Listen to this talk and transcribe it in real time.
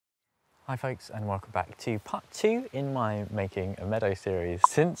Hi folks, and welcome back to part 2 in my Making a Meadow series.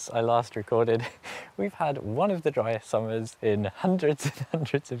 Since I last recorded, we've had one of the driest summers in hundreds and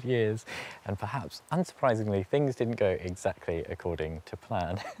hundreds of years, and perhaps unsurprisingly things didn't go exactly according to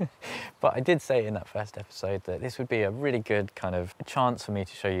plan. But I did say in that first episode that this would be a really good kind of chance for me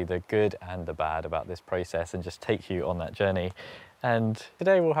to show you the good and the bad about this process and just take you on that journey. And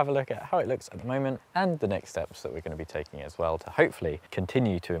today we'll have a look at how it looks at the moment and the next steps that we're going to be taking as well to hopefully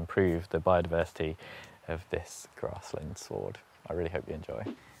continue to improve the biodiversity of this grassland sward. I really hope you enjoy.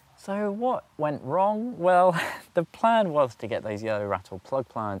 So what went wrong? Well, the plan was to get those yellow rattle plug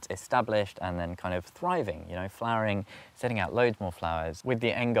plants established and then kind of thriving, you know, flowering, setting out loads more flowers, with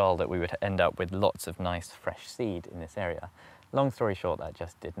the end goal that we would end up with lots of nice fresh seed in this area. Long story short, that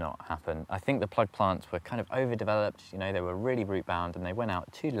just did not happen. I think the plug plants were kind of overdeveloped, you know, they were really root bound and they went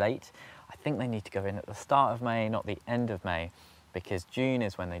out too late. I think they need to go in at the start of May, not the end of May, because June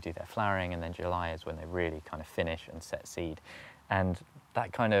is when they do their flowering and then July is when they really kind of finish and set seed. And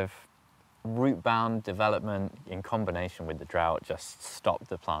that kind of root bound development in combination with the drought just stopped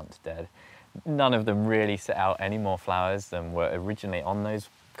the plants dead. None of them really set out any more flowers than were originally on those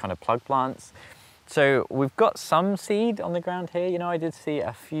kind of plug plants. So we've got some seed on the ground here. You know, I did see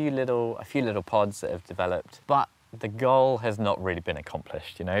a few little pods that have developed, but the goal has not really been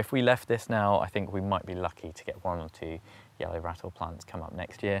accomplished. You know, if we left this now, I think we might be lucky to get 1 or 2 yellow rattle plants come up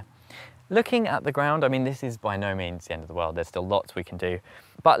next year. Looking at the ground, I mean, this is by no means the end of the world. There's still lots we can do.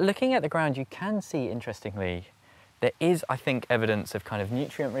 But looking at the ground, you can see, interestingly, there is, I think, evidence of kind of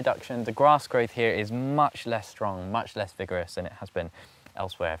nutrient reduction. The grass growth here is much less strong, much less vigorous than it has been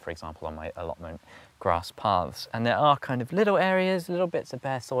elsewhere, for example, on my allotment grass paths. And there are kind of little areas, little bits of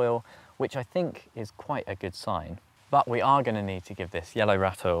bare soil, which I think is quite a good sign. But we are going to need to give this yellow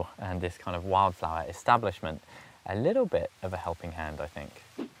rattle and this kind of wildflower establishment a little bit of a helping hand, I think.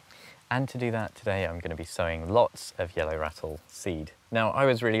 And to do that today, I'm going to be sowing lots of yellow rattle seed. Now, I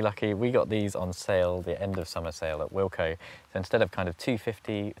was really lucky. We got these on sale, the end of summer sale at Wilko. So instead of kind of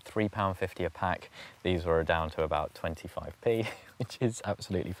 £2.50, £3.50 a pack, these were down to about 25p, which is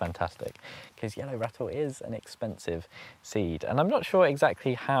absolutely fantastic because yellow rattle is an expensive seed. And I'm not sure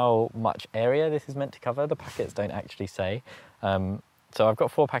exactly how much area this is meant to cover. The packets don't actually say. So I've got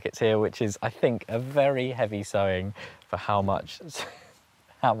 4 packets here, which is, I think, a very heavy sowing for how much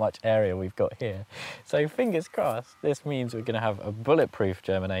area we've got here. So fingers crossed, this means we're going to have a bulletproof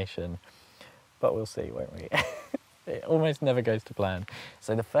germination, but we'll see, won't we? It almost never goes to plan.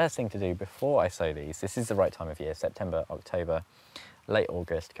 So the first thing to do before I sow these, this is the right time of year, September, October, late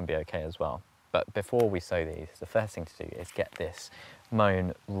August can be okay as well. But before we sow these, the first thing to do is get this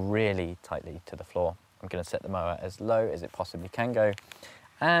mown really tightly to the floor. I'm going to set the mower as low as it possibly can go.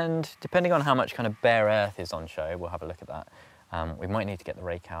 And depending on how much kind of bare earth is on show, we'll have a look at that. We might need to get the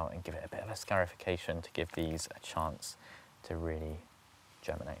rake out and give it a bit of a scarification to give these a chance to really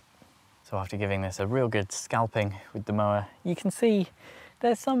germinate. So after giving this a real good scalping with the mower, you can see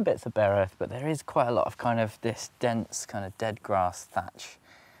there's some bits of bare earth, but there is quite a lot of kind of this dense kind of dead grass thatch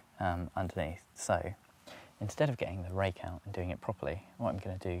underneath. So instead of getting the rake out and doing it properly, what I'm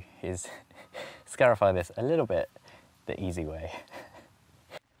going to do is scarify this a little bit the easy way.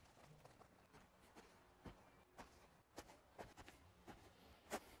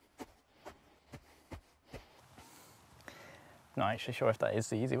 Not actually sure if that is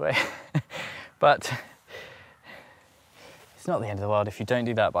the easy way, but it's not the end of the world if you don't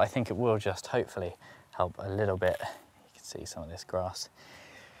do that, but I think it will just hopefully help a little bit. You can see some of this grass.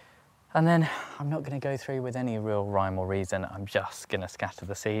 And then I'm not going to go through with any real rhyme or reason. I'm just going to scatter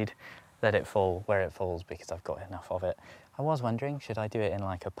the seed, let it fall where it falls because I've got enough of it. I was wondering, should I do it in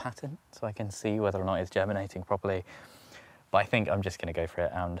like a pattern so I can see whether or not it's germinating properly? But I think I'm just going to go for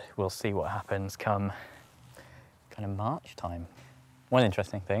it and we'll see what happens come kind of March time. One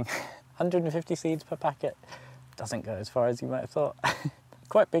interesting thing, 150 seeds per packet doesn't go as far as you might have thought.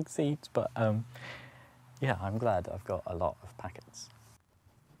 Quite big seeds, but yeah, I'm glad I've got a lot of packets.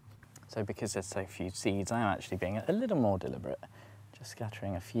 So because there's so few seeds, I'm actually being a little more deliberate, just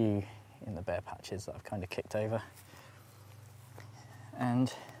scattering a few in the bare patches that I've kind of kicked over.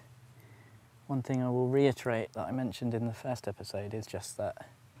 And one thing I will reiterate that I mentioned in the first episode is just that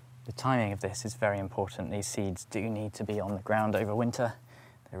the timing of this is very important. These seeds do need to be on the ground over winter.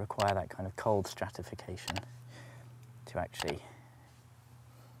 They require that kind of cold stratification to actually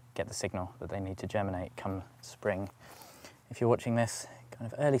get the signal that they need to germinate come spring. If you're watching this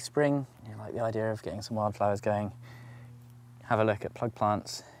kind of early spring, you like the idea of getting some wildflowers going, have a look at plug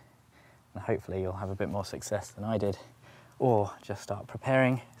plants and hopefully you'll have a bit more success than I did. Or just start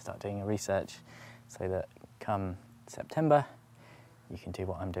preparing, start doing your research so that come September, you can do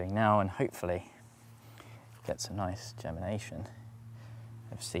what I'm doing now and hopefully get some nice germination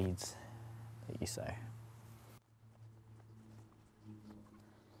of seeds that you sow.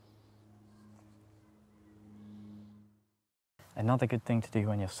 Another good thing to do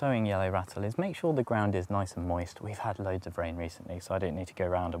when you're sowing yellow rattle is make sure the ground is nice and moist. We've had loads of rain recently, so I don't need to go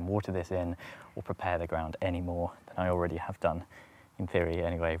around and water this in or prepare the ground any more than I already have done. In theory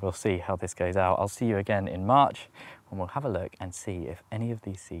anyway, we'll see how this goes out. I'll see you again in March when we'll have a look and see if any of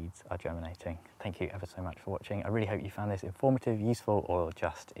these seeds are germinating. Thank you ever so much for watching. I really hope you found this informative, useful, or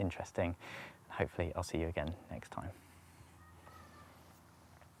just interesting. Hopefully I'll see you again next time.